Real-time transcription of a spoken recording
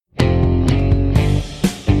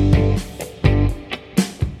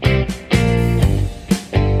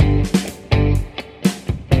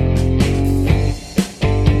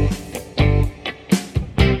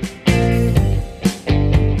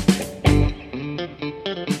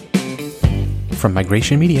From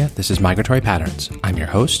Migration Media, this is Migratory Patterns. I'm your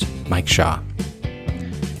host, Mike Shaw.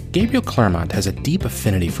 Gabriel Claremont has a deep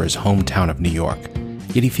affinity for his hometown of New York,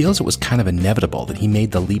 yet he feels it was kind of inevitable that he made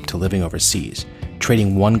the leap to living overseas,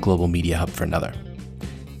 trading one global media hub for another.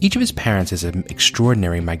 Each of his parents has an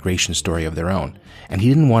extraordinary migration story of their own, and he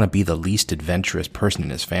didn't want to be the least adventurous person in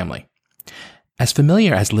his family. As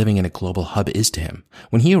familiar as living in a global hub is to him,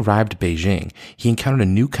 when he arrived at Beijing, he encountered a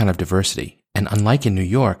new kind of diversity. And unlike in New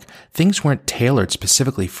York, things weren't tailored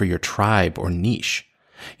specifically for your tribe or niche.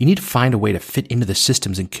 You need to find a way to fit into the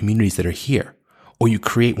systems and communities that are here, or you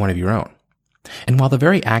create one of your own. And while the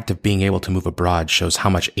very act of being able to move abroad shows how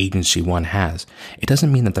much agency one has, it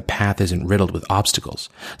doesn't mean that the path isn't riddled with obstacles,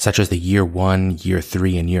 such as the year 1, year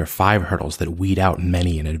 3, and year 5 hurdles that weed out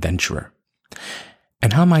many an adventurer.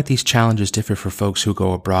 And how might these challenges differ for folks who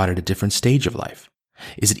go abroad at a different stage of life?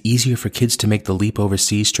 Is it easier for kids to make the leap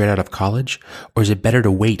overseas straight out of college? Or is it better to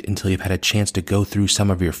wait until you've had a chance to go through some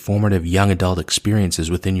of your formative young adult experiences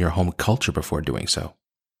within your home culture before doing so?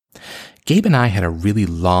 Gabe and I had a really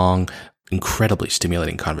long, incredibly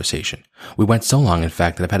stimulating conversation. We went so long, in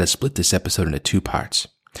fact, that I've had to split this episode into 2 parts.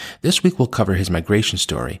 This week we'll cover his migration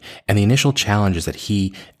story and the initial challenges that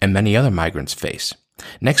he and many other migrants face.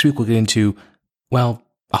 Next week we'll get into, well,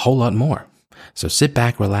 a whole lot more. So sit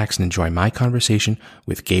back, relax, and enjoy my conversation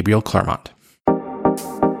with Gabriel Claremont.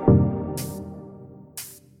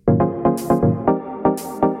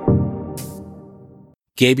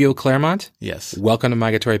 Gabriel Claremont? Yes. Welcome to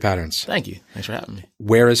Migratory Patterns. Thank you. Thanks for having me.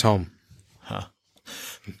 Where is home?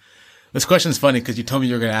 This question is funny because you told me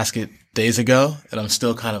you were going to ask it days ago, and I'm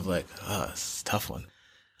still kind of like, oh, it's a tough one.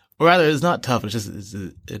 Or rather, it's not tough. It's just,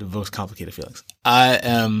 it evokes complicated feelings. I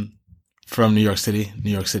am from New York City.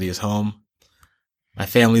 New York City is home. My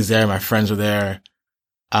family's there. My friends are there.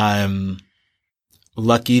 I'm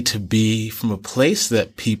lucky to be from a place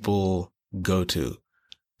that people go to.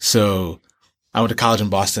 So I went to college in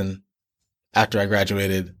Boston after I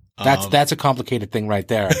graduated. That's a complicated thing right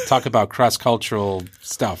there. Talk about cross-cultural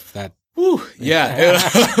stuff. Yeah.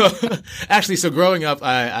 Actually, so growing up,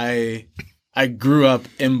 I grew up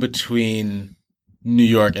in between New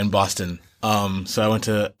York and Boston. So I went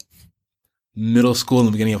to middle school and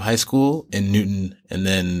the beginning of high school in Newton and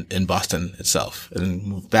then in Boston itself, and then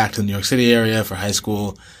moved back to the New York City area for high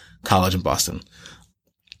school, college in Boston.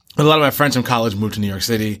 A lot of my friends from college moved to New York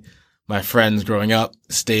City. My friends growing up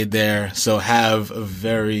stayed there, so have a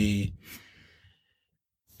very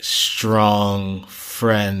strong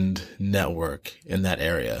friend network in that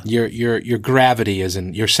area. Your gravity is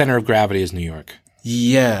your center of gravity is New York.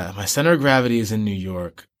 Yeah, my center of gravity is in New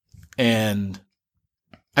York, and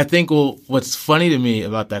I think what's funny to me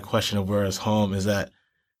about that question of where is home is that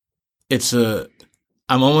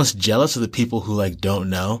I'm almost jealous of the people who don't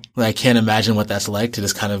know. I can't imagine what that's like to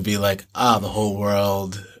just kind of be like, the whole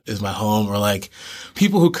world is my home, or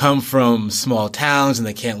people who come from small towns and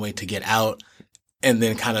they can't wait to get out and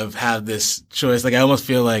then kind of have this choice. I almost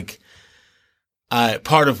feel like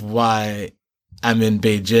part of why I'm in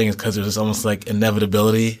Beijing is because there's this almost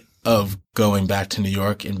inevitability of going back to New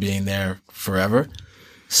York and being there forever.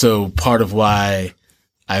 So part of why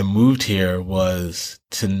I moved here was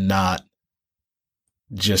to not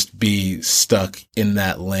just be stuck in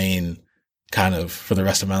that lane kind of for the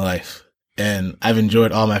rest of my life. And I've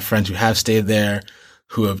enjoyed all my friends who have stayed there,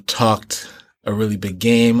 who have talked a really big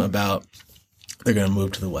game about they're going to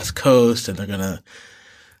move to the West Coast and I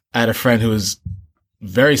had a friend who was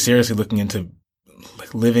very seriously looking into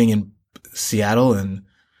living in Seattle and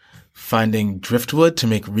finding driftwood to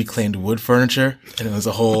make reclaimed wood furniture, and it was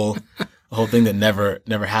a whole thing that never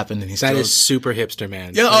happened. And that is super hipster,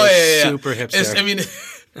 man. Yeah, yeah. Super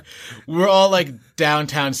hipster. We're all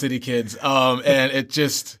downtown city kids, and it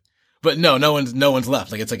just. But no one's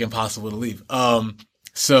left. It's impossible to leave.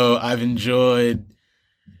 So I've enjoyed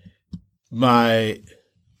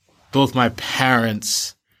both my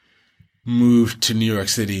parents moved to New York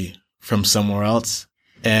City from somewhere else,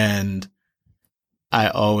 and I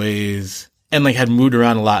always, had moved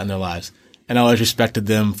around a lot in their lives, and I always respected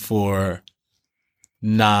them for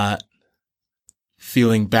not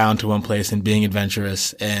feeling bound to one place and being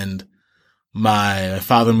adventurous. And my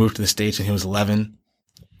father moved to the States when he was 11.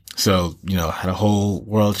 So, had a whole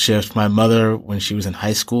world shift. My mother, when she was in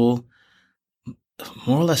high school,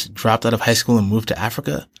 more or less dropped out of high school and moved to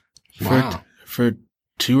Africa for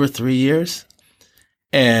 2 or 3 years.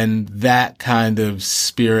 And that kind of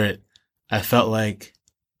spirit, I felt like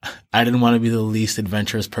I didn't want to be the least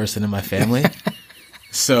adventurous person in my family.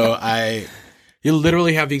 So I You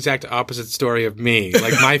literally have the exact opposite story of me.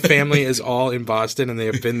 Like, my family is all in Boston, and they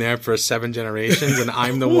have been there for 7 generations, and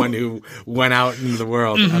I'm the one who went out into the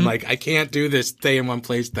world. I'm like, I can't do this stay in one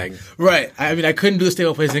place thing. Right. I mean, I couldn't do the stay in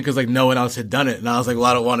one place thing because, like, no one else had done it. And I was like, well,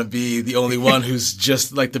 I don't want to be the only one who's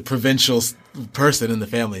just, like, the provincial person in the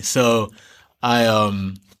family. So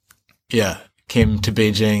I, came to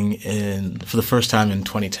Beijing for the first time in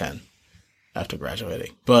 2010 after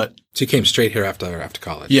graduating. But so you came straight here after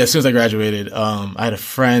college? Yeah, as soon as I graduated, I had a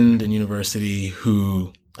friend in university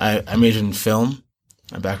who I majored in film.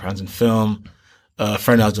 My background's in film. A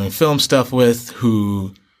friend I was doing film stuff with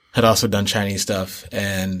who had also done Chinese stuff,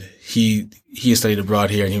 and he studied abroad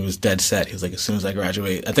here, and he was dead set. He was like, as soon as I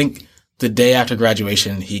graduate, I think the day after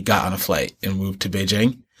graduation, he got on a flight and moved to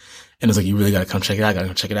Beijing, and was like, you really got to come check it out. Got to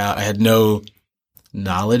come check it out. I had no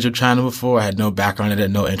knowledge of China before. I had no background in it,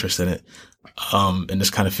 no interest in it. And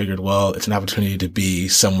just kind of figured, well, it's an opportunity to be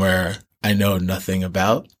somewhere I know nothing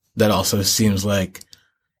about. That also seems like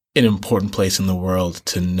an important place in the world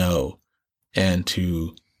to know and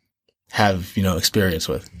to have, experience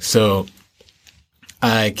with. So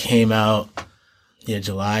I came out,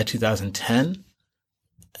 July 2010.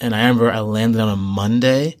 And I remember I landed on a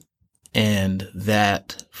Monday, and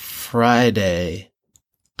that Friday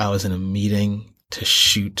I was in a meeting to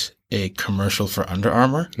shoot a commercial for Under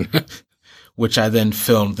Armour. Which I then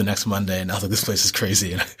filmed the next Monday, and I was like, this place is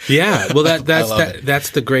crazy. Yeah. Well, that's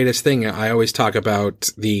the greatest thing. I always talk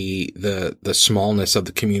about the smallness of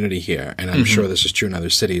the community here. And I'm sure this is true in other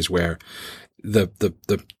cities where the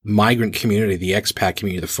migrant community, the expat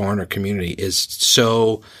community, the foreigner community is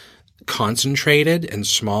so concentrated and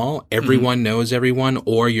small. Everyone knows everyone,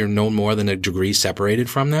 or you're no more than a degree separated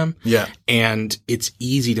from them. Yeah. And it's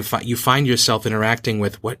easy to find, you find yourself interacting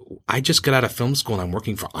with I just got out of film school and I'm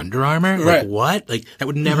working for Under Armour. Right. Like, what? Like, that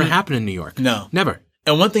would never happen in New York. No. Never.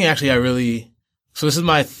 And one thing actually so this is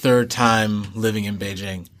my 3rd time living in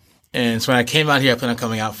Beijing. And so when I came out here, I planned on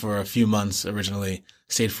coming out for a few months originally,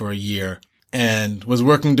 stayed for a year, and was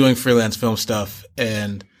working doing freelance film stuff,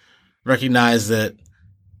 and recognized that,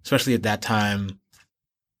 especially at that time,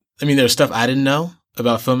 I mean, there was stuff I didn't know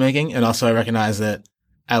about filmmaking, and also I recognized that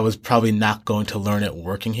I was probably not going to learn it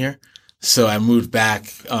working here. So I moved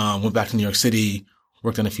back, went back to New York City,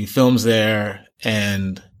 worked on a few films there,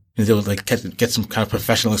 and was able to like get some kind of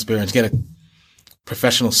professional experience, get a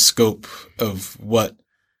professional scope of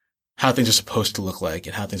how things are supposed to look like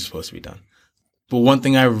and how things are supposed to be done. But one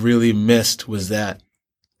thing I really missed was that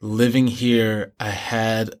living here,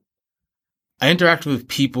 I interacted with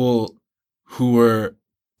people who were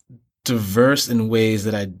diverse in ways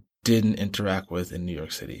that I didn't interact with in New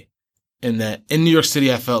York City. And that in New York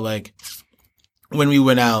City, I felt like when we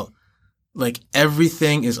went out, like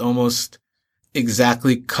everything is almost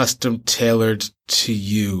exactly custom tailored to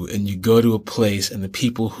you. And you go to a place and the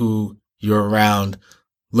people who you're around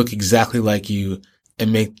look exactly like you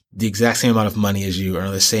and make the exact same amount of money as you, or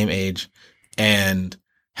are the same age, and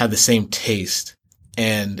have the same taste.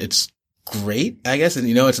 And it's great, I guess. And,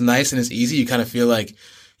 it's nice and it's easy. You kind of feel like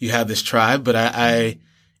you have this tribe. But I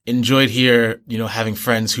enjoyed here, having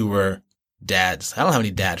friends who were dads. I don't have any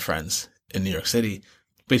dad friends in New York City.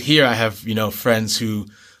 But here I have, friends who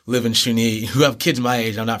live in Shuni who have kids my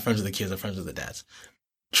age. I'm not friends with the kids. I'm friends with the dads.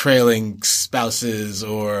 Trailing spouses,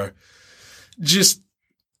 or just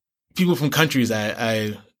people from countries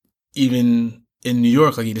I even in New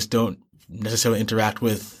York, like, you just don't necessarily interact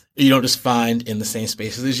with. You don't just find in the same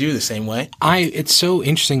spaces as you the same way. It's so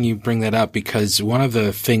interesting you bring that up, because one of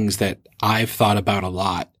the things that I've thought about a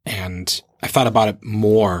lot, and I've thought about it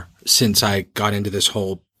more since I got into this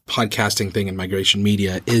whole podcasting thing and migration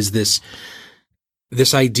media, is this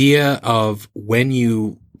idea of when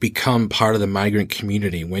you become part of the migrant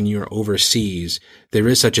community, when you're overseas, there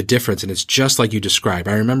is such a difference. And it's just like you described.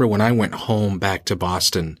 I remember when I went home back to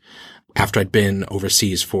Boston after I'd been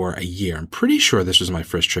overseas for a year. I'm pretty sure this was my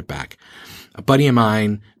first trip back. A buddy of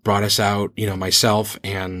mine brought us out, myself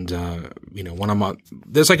and,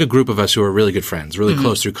 there's like a group of us who are really good friends, really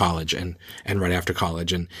close through college and right after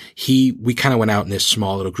college. And we kind of went out in this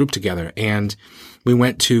small little group together, and we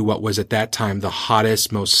went to what was at that time the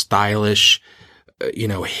hottest, most stylish,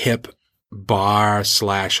 hip bar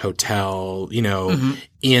 / hotel,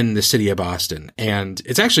 in the city of Boston. And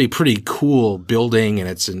it's actually a pretty cool building, and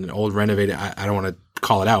it's an old renovated, I don't want to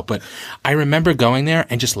call it out, but I remember going there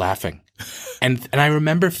and just laughing. And I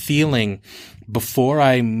remember feeling, before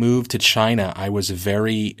I moved to China, it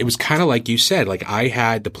was kind of like you said, like I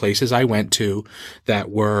had the places I went to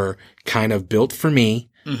that were kind of built for me.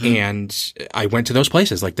 And I went to those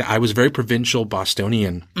places. Like I was very provincial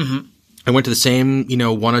Bostonian. I went to the same,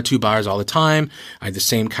 one or two bars all the time. I had the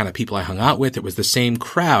same kind of people I hung out with. It was the same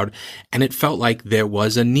crowd. And it felt like there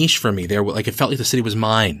was a niche for me. It felt like the city was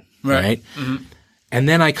mine. Right? Mm-hmm. And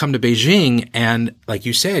then I come to Beijing and, like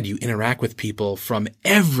you said, you interact with people from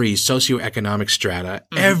every socioeconomic strata,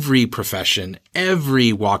 every profession,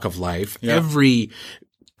 every walk of life, every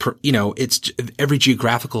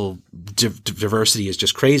geographical diversity is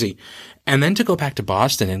just crazy. And then to go back to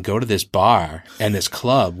Boston and go to this bar and this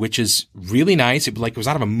club, which is really nice. It was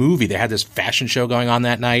out of a movie. They had this fashion show going on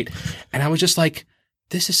that night. And I was just like,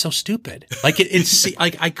 this is so stupid. Like it's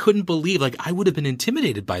like I couldn't believe, like I would have been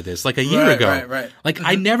intimidated by this like a year ago. Right. Like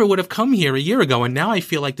I never would have come here a year ago, and now I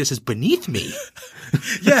feel like this is beneath me.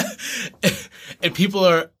 Yeah. And people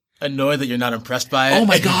are annoyed that you're not impressed by it. Oh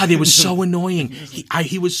my God, it was so annoying.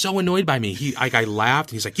 He was so annoyed by me. I laughed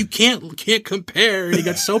and he's like, you can't compare. And he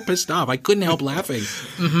got so pissed off. I couldn't help laughing.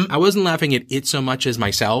 I wasn't laughing at it so much as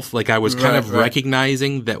myself. Like I was kind of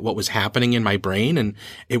recognizing that what was happening in my brain, and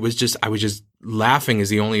I was just laughing is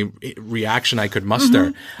the only reaction I could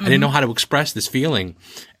muster. I didn't know how to express this feeling.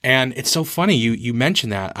 And it's so funny you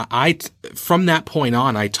mentioned that. From that point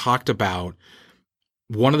on, I talked about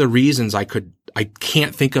one of the reasons I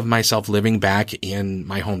can't think of myself living back in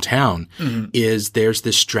my hometown is there's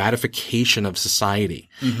this stratification of society.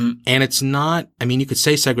 And it's not, you could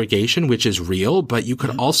say segregation, which is real, but you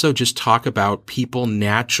could also just talk about people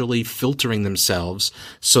naturally filtering themselves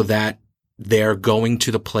so that they're going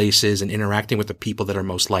to the places and interacting with the people that are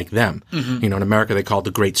most like them. In America, they call it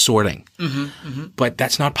the great sorting. But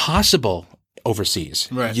that's not possible overseas.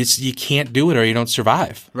 Right. You can't do it or you don't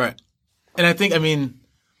survive. Right. And I think,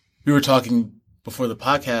 we were talking before the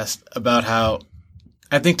podcast about how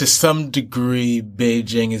I think to some degree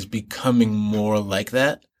Beijing is becoming more like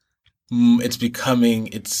that. It's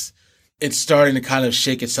starting to kind of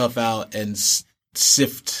shake itself out and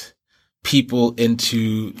sift people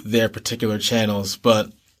into their particular channels.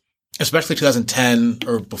 But especially 2010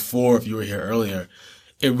 or before, if you were here earlier,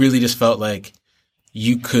 it really just felt like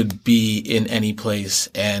you could be in any place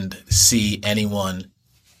and see anyone.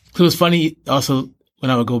 So it was funny also when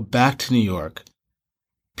I would go back to New York,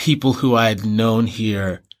 people who I had known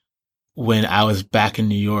here when I was back in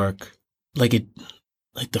New York, it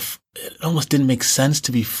almost didn't make sense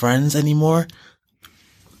to be friends anymore.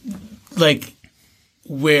 Like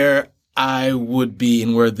where I would be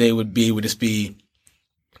and where they would be would just be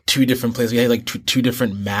two different places. We had two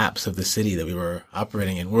different maps of the city that we were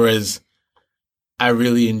operating in. Whereas I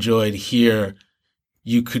really enjoyed here,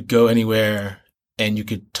 you could go anywhere and you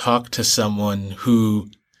could talk to someone who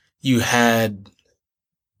you had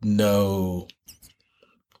no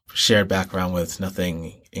shared background with,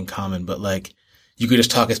 nothing in common, but you could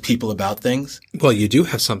just talk as people about things. Well, you do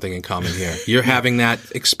have something in common here. You're having that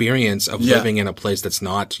experience of living in a place that's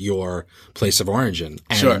not your place of origin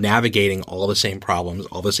and navigating all the same problems,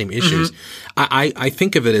 all the same issues. I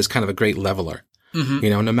think of it as kind of a great leveler.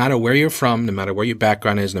 No matter where you're from, no matter where your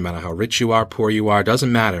background is, no matter how rich you are, poor you are,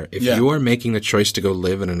 doesn't matter. If you're making the choice to go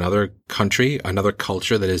live in another country, another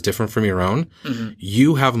culture that is different from your own,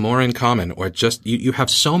 you have more in common, or just you have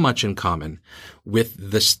so much in common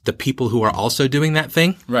with the people who are also doing that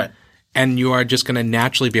thing. Right. And you are just going to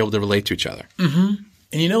naturally be able to relate to each other. And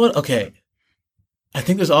you know what? Okay. I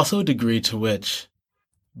think there's also a degree to which,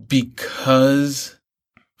 because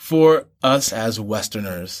for us as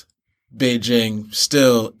Westerners, Beijing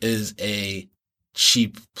still is a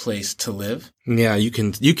cheap place to live. Yeah, you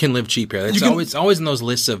can live cheap here. It's always in those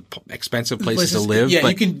lists of expensive places to live. Yeah,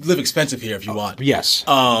 but you can live expensive here if you want. Yes.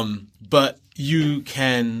 But you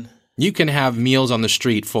can have meals on the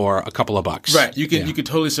street for a couple of bucks. Right. You could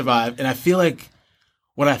totally survive. And I feel like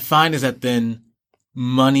what I find is that then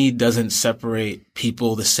money doesn't separate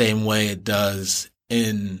people the same way it does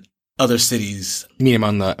in other cities. You mean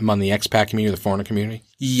among the expat community, the foreigner community?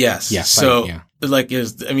 Yes. Yes. So, you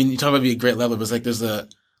talk about being a great level, but it's there's a,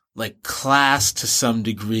 class to some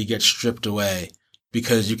degree gets stripped away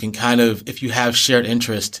because you can kind of, if you have shared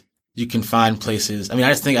interest, you can find places. I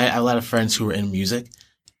just think I have a lot of friends who are in music,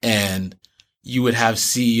 and you would have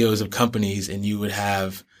CEOs of companies and you would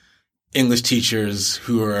have English teachers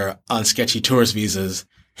who are on sketchy tourist visas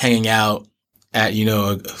hanging out at,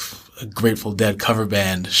 a Grateful Dead cover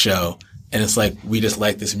band show. And it's we just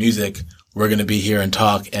like this music. We're going to be here and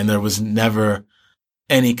talk. And there was never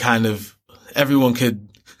any kind of, everyone could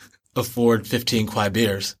afford 15 kwai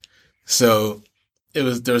beers. So there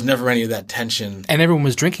was never any of that tension. And everyone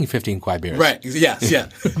was drinking 15 kwai beers. Right. Yes. Yeah.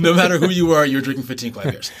 No matter who you were, you're drinking 15 kwai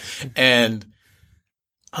beers. And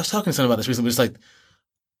I was talking to someone about this recently, but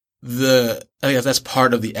it's I guess that's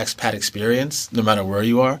part of the expat experience, no matter where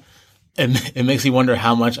you are. And it makes me wonder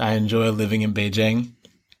how much I enjoy living in Beijing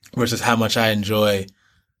versus how much I enjoy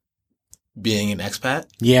being an expat.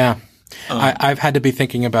 Yeah. I've had to be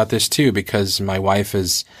thinking about this too, because my wife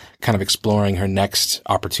is kind of exploring her next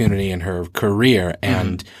opportunity in her career,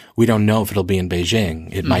 and we don't know if it'll be in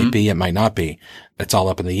Beijing. It might be, it might not be. It's all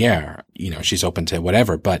up in the air. She's open to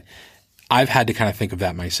whatever, but I've had to kind of think of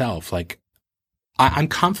that myself. Like, I'm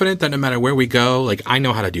confident that no matter where we go, like, I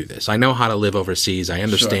know how to do this. I know how to live overseas. I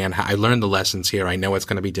understand how I learned the lessons here. I know it's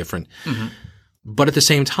going to be different. But at the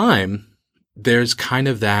same time, there's kind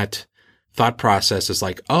of that thought process is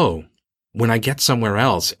like, oh, when I get somewhere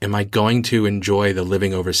else, am I going to enjoy the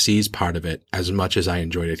living overseas part of it as much as I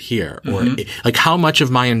enjoyed it here? Or like, how much of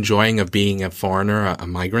my enjoying of being a foreigner, a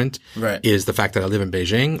migrant, is the fact that I live in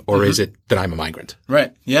Beijing, or is it that I'm a migrant?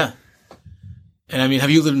 Right. Yeah. And I mean,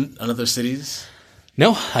 have you lived in other cities?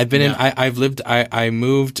 No, I've been I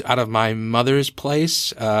moved out of my mother's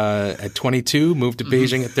place, at 22, moved to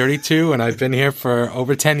Beijing at 32, and I've been here for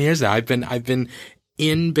over 10 years now. I've been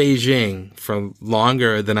in Beijing for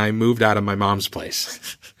longer than I moved out of my mom's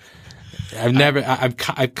place. I've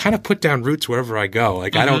kind of put down roots wherever I go.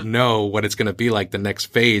 Like, I don't know what it's going to be like the next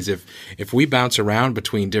phase. If we bounce around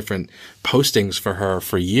between different postings for her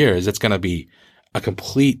for years, it's going to be a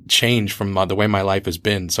complete change from the way my life has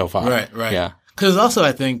been so far. Right. Yeah. Because also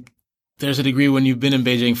I think there's a degree when you've been in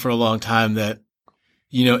Beijing for a long time that,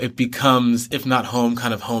 it becomes, if not home,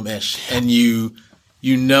 kind of home-ish. And you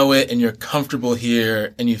know it, and you're comfortable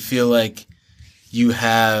here, and you feel like you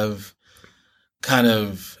have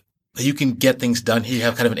you can get things done here. You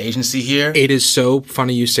have kind of an agency here. It is so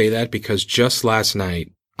funny you say that, because just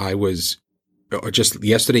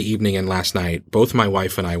yesterday evening and last night, both my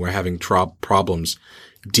wife and I were having problems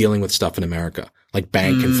dealing with stuff in America, like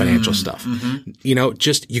bank and financial stuff. You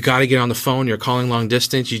got to get on the phone. You're calling long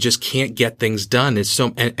distance. You just can't get things done. It's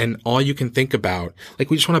so, and all you can think about, like,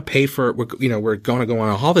 we just want to pay for, we're going to go on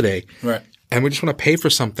a holiday. Right. And we just want to pay for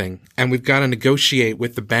something, and we've got to negotiate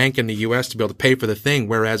with the bank in the U.S. to be able to pay for the thing.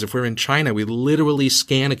 Whereas if we're in China, we literally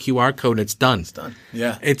scan a QR code and it's done. It's done.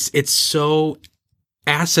 Yeah. It's so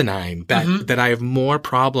asinine that I have more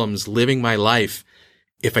problems living my life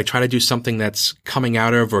if I try to do something that's coming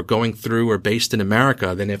out of or going through or based in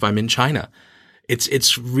America than if I'm in China.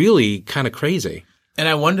 It's really kind of crazy. And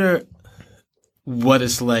I wonder what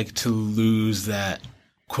it's like to lose that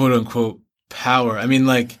quote unquote power. I mean,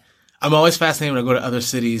 like, I'm always fascinated when I go to other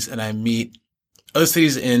cities and I meet other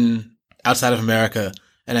cities outside of America,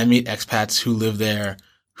 and I meet expats who live there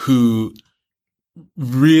who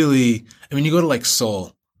really, I mean, you go to like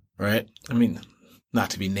Seoul, right? I mean, not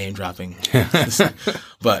to be name dropping,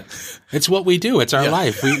 but it's what we do. It's our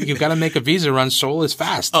life. You've got to make a visa run. Seoul is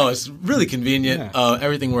fast. Oh, it's really convenient. Yeah.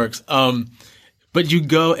 Everything works. But you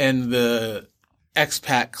go, and the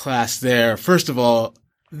expat class there, first of all,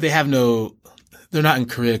 they're not in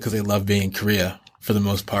Korea because they love being in Korea for the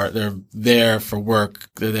most part. They're there for work.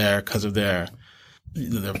 They're there because of they're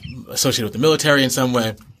associated with the military in some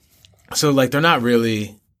way. So like, they're not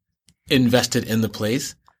really invested in the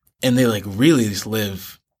place. And they like really just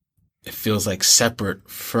live, it feels like, separate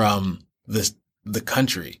from the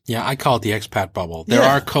country. Yeah, I call it the expat bubble. There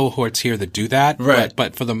are cohorts here that do that, right?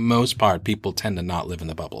 But for the most part, people tend to not live in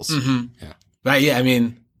the bubbles. Yeah, right. Yeah, I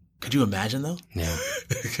mean, could you imagine though? Yeah,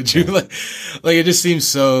 could you like it just seems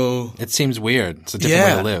so. It seems weird. It's a different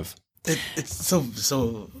way to live. It's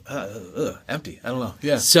so empty. I don't know.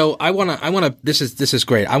 Yeah. So I want to, this is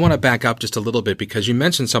great. I want to back up just a little bit, because you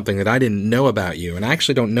mentioned something that I didn't know about you, and I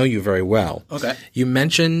actually don't know you very well. Okay. You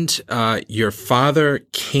mentioned, your father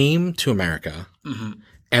came to America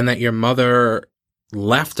and that your mother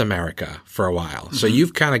left America for a while. So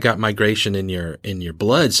you've kind of got migration in your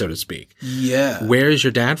blood, so to speak. Yeah. Where is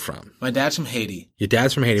your dad from? My dad's from Haiti. Your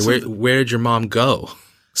dad's from Haiti. So where did your mom go?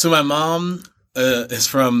 So my mom is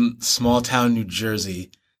from small town New Jersey,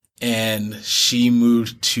 and she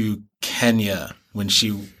moved to Kenya when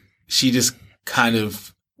she just kind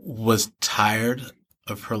of was tired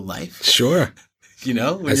of her life. Sure.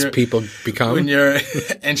 As people become.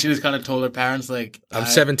 And she just kind of told her parents, like, I'm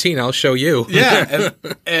 17, I'll show you. Yeah.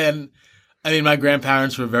 And I mean, my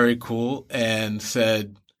grandparents were very cool and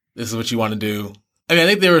said, this is what you want to do. I mean, I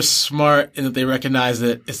think they were smart in that they recognized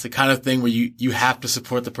that it's the kind of thing where you have to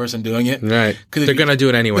support the person doing it. Right. Because they're going to do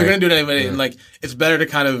it anyway. They're going to do it anyway. Yeah. And like, it's better to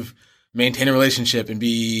kind of maintain a relationship and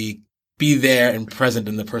be there and present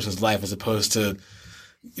in the person's life, as opposed to,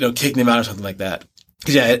 kicking them out or something like that.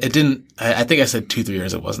 Cause yeah, it didn't, I think I said 2-3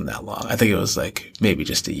 years. It wasn't that long. I think it was like maybe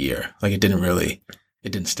just a year. Like, it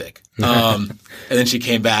didn't stick. And then she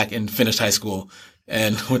came back and finished high school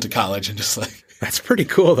and went to college and just like. That's pretty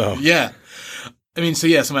cool though. Yeah. I mean, so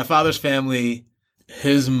my father's family,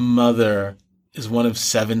 his mother is one of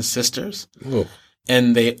 7 sisters. Ooh.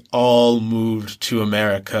 And they all moved to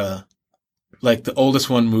America. Like the oldest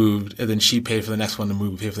one moved, and then she paid for the next one to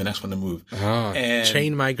move, paid for the next one to move. Oh, and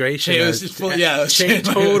chain migration. It was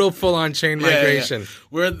total full-on chain migration.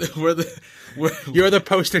 Yeah. You're the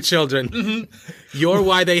poster children. Mm-hmm. You're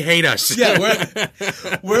why they hate us. Yeah,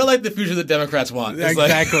 we're like the future the Democrats want. It's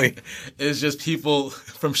exactly. It's just people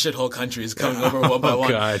from shithole countries coming over one by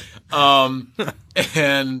one. God.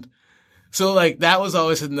 And so like that was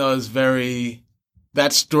always something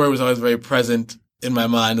that story was always very present in my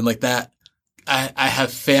mind, and like that. I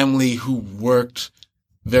have family who worked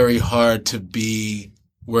very hard to be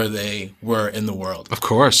where they were in the world. Of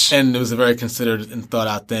course. And it was a very considered and thought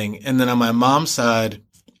out thing. And then on my mom's side,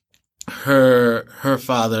 her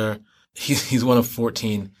father, he's one of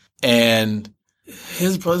 14, and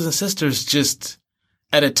his brothers and sisters just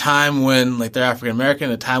at a time when like they're African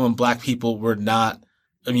American, at a time when Black people were not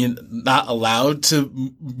allowed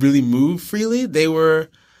to really move freely. They were,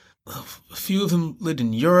 a few of them lived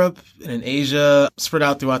in Europe and in Asia, spread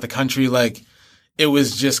out throughout the country. Like it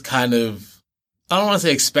was just kind of, I don't want to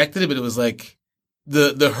say expected it, but it was like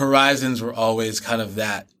the horizons were always kind of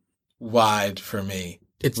that wide for me.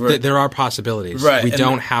 There are possibilities. Right. We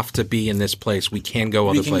don't have to be in this place. We can go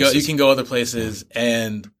other places. You can go other places,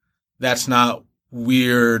 and that's not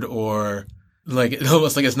weird or like, it's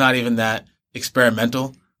almost like it's not even that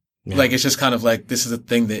experimental. Yeah. Like, it's just kind of like, this is a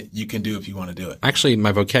thing that you can do if you want to do it. Actually,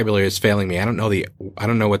 my vocabulary is failing me. I don't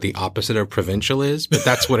know what the opposite of provincial is, but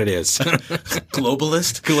that's what it is.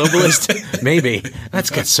 Globalist? Globalist? Maybe.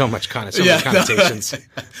 That's got so many connotations.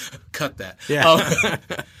 Cut that. Yeah.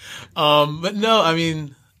 But no, I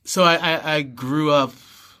mean, so I grew up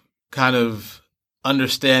kind of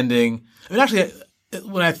understanding. I mean, actually,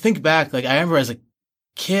 when I think back, like I remember as a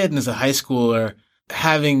kid and as a high schooler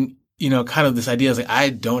having, kind of this idea is like, I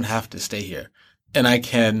don't have to stay here and I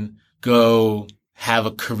can go have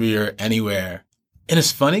a career anywhere. And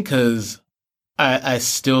it's funny because I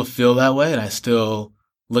still feel that way, and I still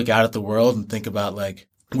look out at the world and think about like,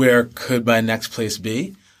 where could my next place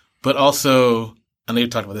be? But also, I know you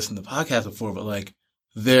talked about this in the podcast before, but like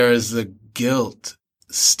there's a guilt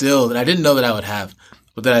still that I didn't know that I would have,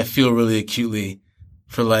 but that I feel really acutely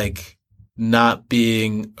for like not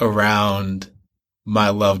being around my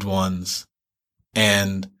loved ones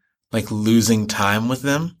and like losing time with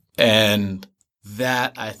them. And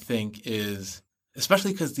that I think is,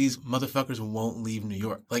 especially because these motherfuckers won't leave New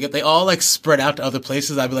York. Like if they all like spread out to other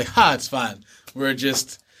places, I'd be like, it's fine. We're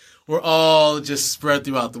all just spread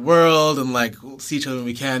throughout the world and like we'll see each other when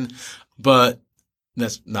we can. But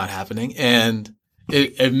that's not happening. And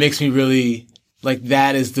it makes me really like,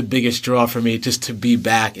 that is the biggest draw for me, just to be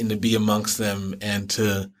back and to be amongst them, and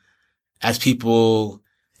to, as people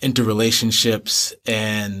enter relationships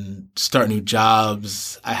and start new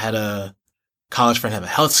jobs. I had a college friend have a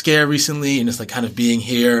health scare recently, and it's like kind of being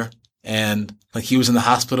here, and like he was in the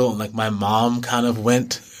hospital, and like my mom kind of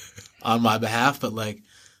went on my behalf, but like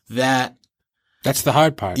that's the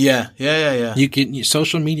hard part. Yeah.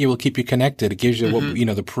 Social media will keep you connected. It gives you,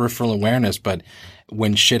 the peripheral awareness, but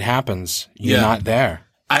when shit happens, you're not there.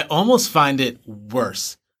 I almost find it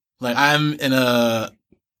worse. Like I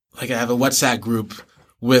have a WhatsApp group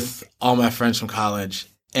with all my friends from college,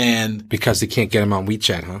 and because they can't get them on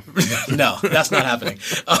WeChat, huh? No, that's not happening.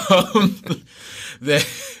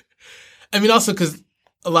 Also because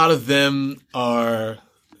a lot of them are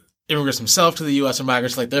immigrants themselves to the U.S. or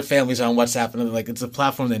migrants, like their families are on WhatsApp, and like it's a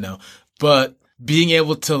platform they know. But being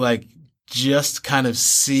able to like just kind of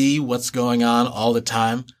see what's going on all the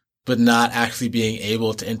time, but not actually being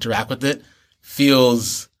able to interact with it,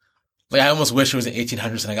 feels like I almost wish it was the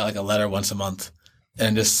 1800s and I got like a letter once a month,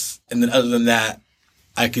 and then other than that,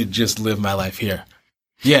 I could just live my life here.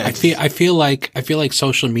 Yeah, I feel like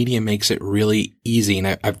social media makes it really easy,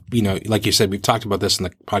 and I've like you said, we've talked about this in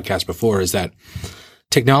the podcast before, is that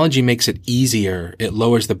technology makes it easier. It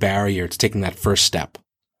lowers the barrier to taking that first step.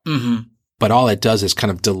 Mm-hmm. But all it does is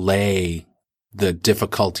kind of delay the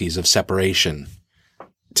difficulties of separation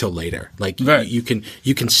till later. Like right. you can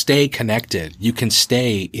stay connected. You can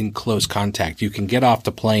stay in close contact. You can get off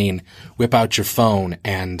the plane, whip out your phone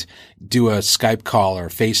and do a Skype call or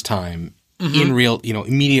FaceTime in real,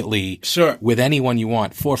 immediately with anyone you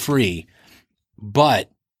want for free, but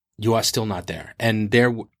you are still not there. And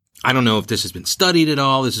I don't know if this has been studied at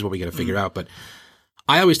all. This is what we got to figure out, but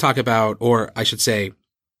I always talk about, or I should say,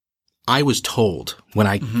 I was told when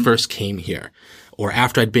I first came here, or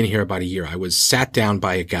after I'd been here about a year, I was sat down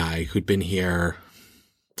by a guy who'd been here,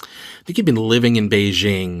 I think he'd been living in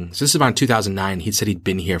Beijing. So this is around 2009. He said he'd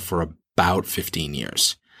been here for about 15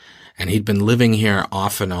 years. And he'd been living here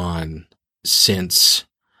off and on since,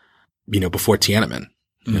 before Tiananmen,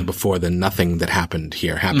 before the nothing that happened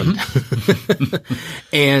here happened.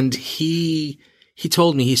 And he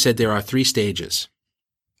told me, he said, there are 3 stages.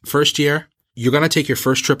 First year, you're going to take your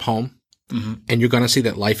first trip home and you're going to see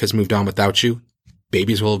that life has moved on without you.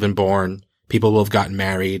 Babies will have been born. People will have gotten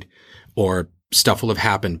married, or stuff will have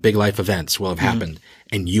happened. Big life events will have happened,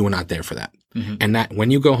 and you were not there for that. And that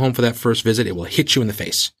when you go home for that first visit, it will hit you in the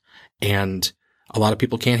face. And a lot of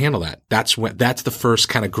people can't handle that. That's the first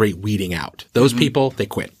kind of great weeding out. Those people, they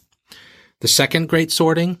quit. The second great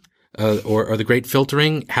sorting, or the great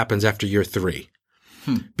filtering happens after year 3,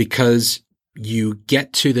 because you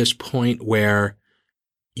get to this point where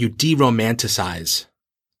you de-romanticize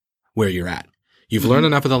where you're at. You've learned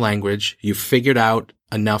enough of the language. You've figured out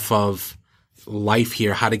enough of life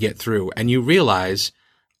here, how to get through. And you realize,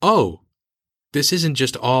 oh, this isn't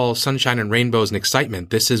just all sunshine and rainbows and excitement.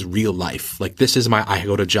 This is real life. Like, this is I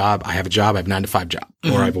go to a job. I have a job. I have a 9-to-5 job,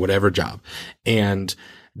 or I have a whatever job. And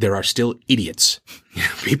there are still idiots.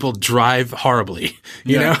 People drive horribly.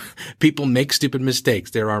 You know, people make stupid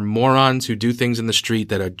mistakes. There are morons who do things in the street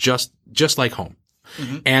that are just like home.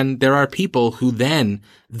 And there are people who then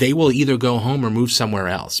they will either go home or move somewhere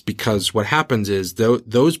else, because what happens is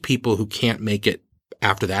those people who can't make it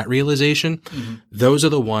after that realization, those are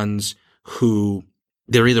the ones who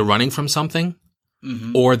they're either running from something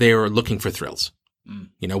or they're looking for thrills.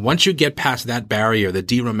 Once you get past that barrier, the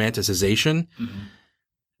de-romanticization,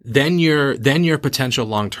 then you're a potential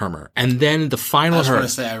long-termer. And then the final I just want to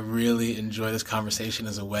say I really enjoy this conversation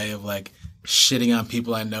as a way of like shitting on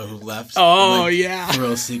people I know who left. Oh, like, yeah.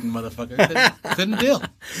 Thrill-seeking motherfucker. Couldn't deal.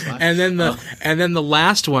 And then the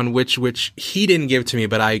last one, which he didn't give to me,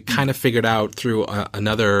 but I kind of figured out through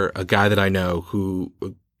a guy that I know who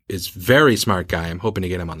is a very smart guy. I'm hoping to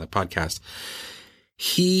get him on the podcast.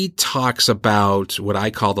 He talks about what I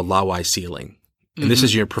call the Lawai ceiling. And this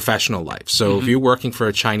is your professional life. So if you're working for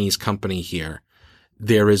a Chinese company here,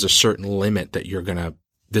 there is a certain limit that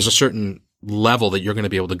there's a certain level that you're going to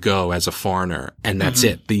be able to go as a foreigner. And that's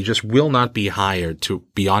it. You just will not be hired to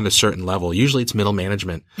beyond a certain level. Usually it's middle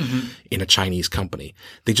management in a Chinese company.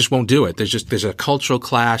 They just won't do it. There's a cultural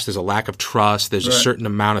clash. There's a lack of trust. There's a certain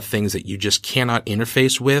amount of things that you just cannot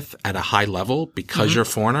interface with at a high level because you're a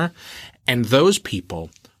foreigner. And those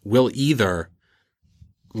people will either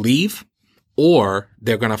leave, or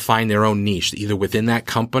they're going to find their own niche, either within that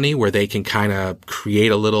company where they can kind of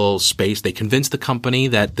create a little space. They convince the company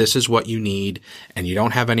that this is what you need and you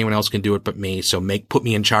don't have anyone else can do it but me. So put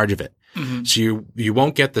me in charge of it. So you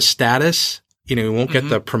won't get the status, you won't get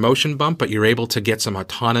the promotion bump, but you're able to get some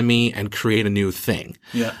autonomy and create a new thing.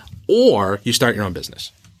 Yeah. Or you start your own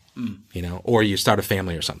business. Or you start a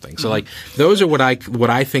family or something. So like those are what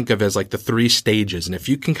I think of as like the 3 stages. And if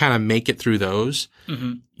you can kind of make it through those,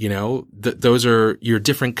 those are your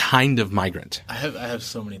different kind of migrant. I have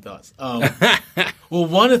so many thoughts. Well,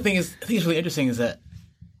 one of the things I think is really interesting is that,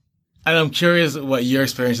 and I'm curious what your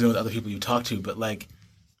experience is with other people you talk to, but like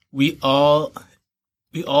we all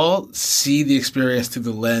see the experience through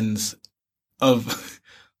the lens of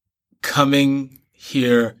coming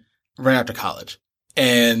here right after college.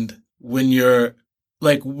 And when you're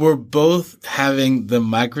like, we're both having the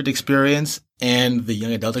migrant experience and the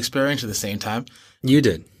young adult experience at the same time. You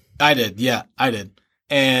did. I did. Yeah, I did.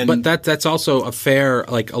 But that's also a fair,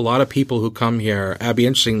 like a lot of people who come here, it'd be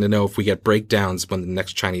interesting to know if we get breakdowns when the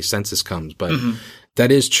next Chinese census comes. But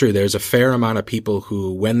that is true. There's a fair amount of people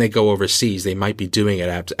who, when they go overseas, they might be doing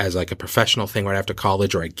it as like a professional thing right after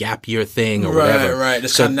college or a gap year thing or whatever. Right.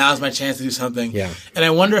 Just now's my chance to do something. Yeah. And I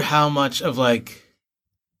wonder how much of like,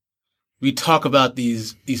 we talk about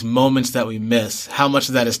these moments that we miss, how much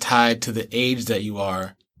of that is tied to the age that you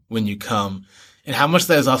are when you come, and how much of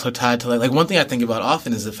that is also tied to like one thing I think about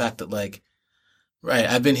often is the fact that like, right,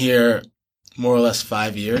 I've been here more or less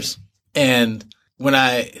 5 years, and when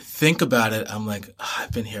I think about it, I'm like,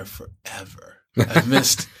 I've been here forever. I've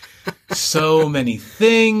missed so many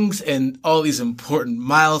things and all these important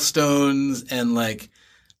milestones, and like,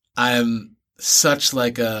 I'm such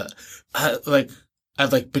like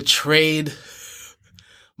I've like betrayed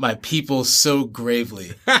my people so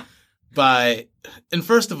gravely and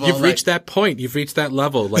first of all, you've reached that point. You've reached that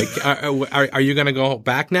level. Like, are you going to go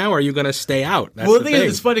back now or are you going to stay out? That's the thing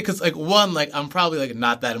is, it's funny because like I'm probably like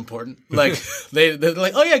not that important. Like they're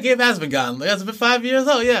like, oh yeah, Gabe has been gone. Like, it's been 5 years.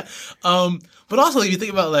 Oh yeah. But also if you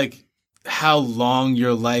think about like how long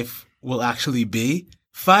your life will actually be,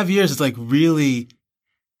 5 years is like really,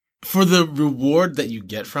 for the reward that you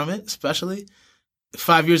get from it, especially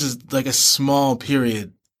 5 years is like a small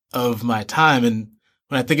period of my time. And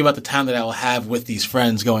when I think about the time that I will have with these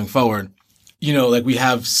friends going forward, you know, like we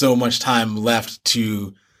have so much time left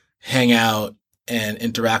to hang out and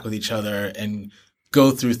interact with each other and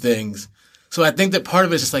go through things. So I think that part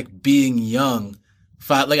of it is just like being young.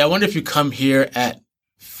 Like, I wonder if you come here at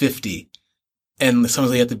 50 and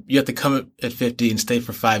someone's like, you have to come at 50 and stay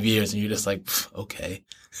for 5 years, and you're just like, okay.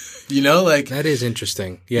 You know, like. That is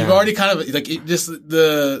interesting. Yeah. You've already kind of, like,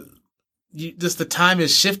 the time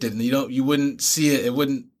has shifted, and you wouldn't see it. It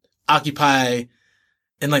wouldn't occupy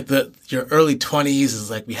in like your early 20s is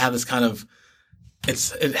like, we have this kind of,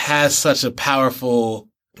 it has such a powerful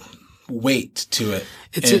weight to it.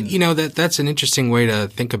 That's an interesting way to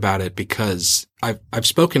think about it, because I've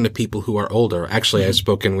spoken to people who are older. Actually, I've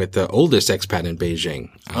spoken with the oldest expat in Beijing,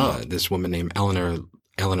 this woman named Eleanor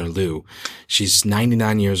Liu. She's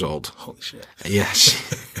 99 years old. Holy shit. Yes.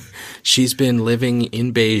 She's been living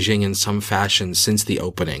in Beijing in some fashion since the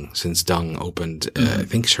opening, since Deng opened. I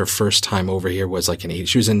think her first time over here was like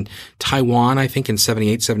she was in Taiwan, I think, in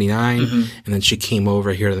 78, 79. And then she came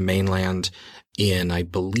over here to the mainland in, I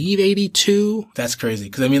believe, 82. That's crazy.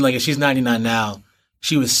 Because, I mean, like, if she's 99 now,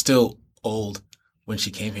 she was still old when she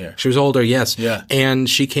came here. She was older, yes. Yeah. And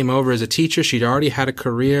she came over as a teacher. She'd already had a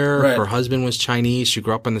career. Right. Her husband was Chinese. She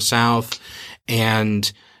grew up in the South. And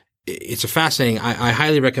it's a fascinating, I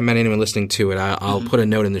highly recommend anyone listening to it. I'll put a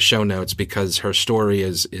note in the show notes, because her story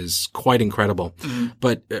is quite incredible.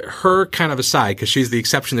 But her kind of aside, because she's the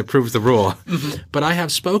exception that proves the rule. But I have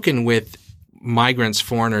spoken with migrants,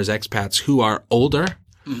 foreigners, expats who are older,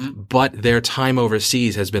 but their time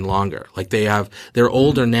overseas has been longer. Like they're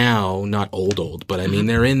older now, not old, but I mean,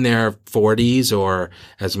 they're in their 40s, or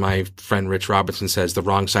as my friend Rich Robertson says, the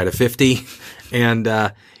wrong side of 50. And,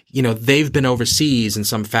 they've been overseas in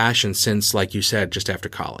some fashion since, like you said, just after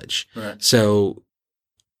college. Right. So,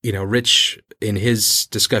 Rich, in his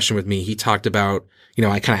discussion with me, he talked about,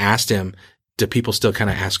 I kind of asked him, do people still kind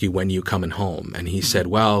of ask you when you coming home? And he said,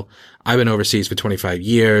 well, I've been overseas for 25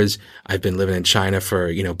 years. I've been living in China for,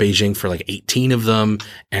 Beijing for like 18 of them.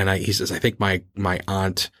 And he says, I think my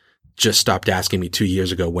aunt just stopped asking me 2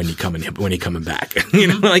 years ago, when you coming back?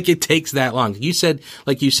 Like it takes that long. You said,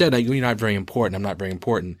 you're not very important. I'm not very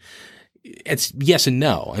important. It's yes and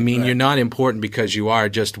no. I mean, You're not important because you are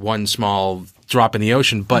just one small drop in the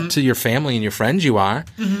ocean, but to your family and your friends, you are.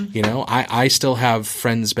 I still have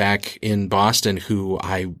friends back in Boston who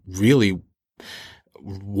I really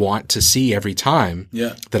want to see every time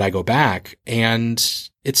that I go back. And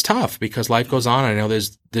it's tough because life goes on. I know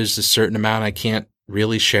there's a certain amount I can't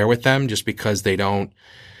really share with them just because they don't,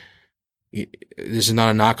 this is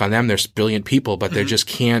not a knock on them. There's brilliant people, but they just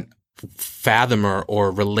can't fathom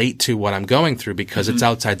or relate to what I'm going through because it's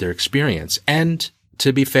outside their experience. And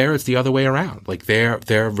to be fair, it's the other way around. Like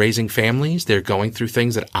they're raising families. They're going through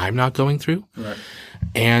things that I'm not going through. Right.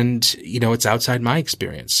 And, it's outside my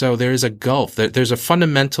experience. So there's a gulf. There's a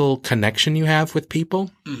fundamental connection you have with people,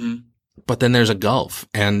 but then there's a gulf.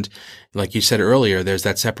 And like you said earlier, there's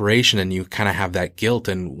that separation and you kind of have that guilt.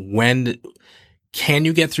 And when can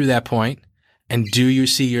you get through that point? And do you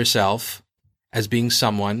see yourself as being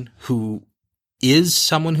someone who is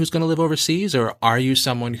someone who's going to live overseas, or are you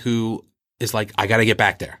someone who is like, I got to get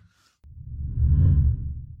back there?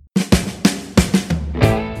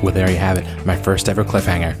 Well, there you have it, my first ever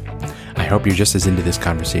cliffhanger. I hope you're just as into this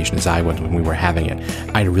conversation as I was when we were having it.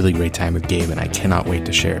 I had a really great time with Gabe, and I cannot wait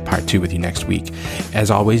to share part 2 with you next week.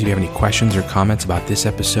 As always, if you have any questions or comments about this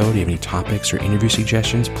episode, if you have any topics or interview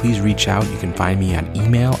suggestions, please reach out. You can find me on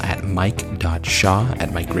email at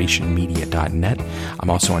mike.shaw@migrationmedia.net. I'm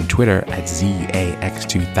also on Twitter at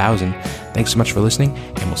ZAX2000. Thanks so much for listening,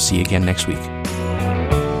 and we'll see you again next week.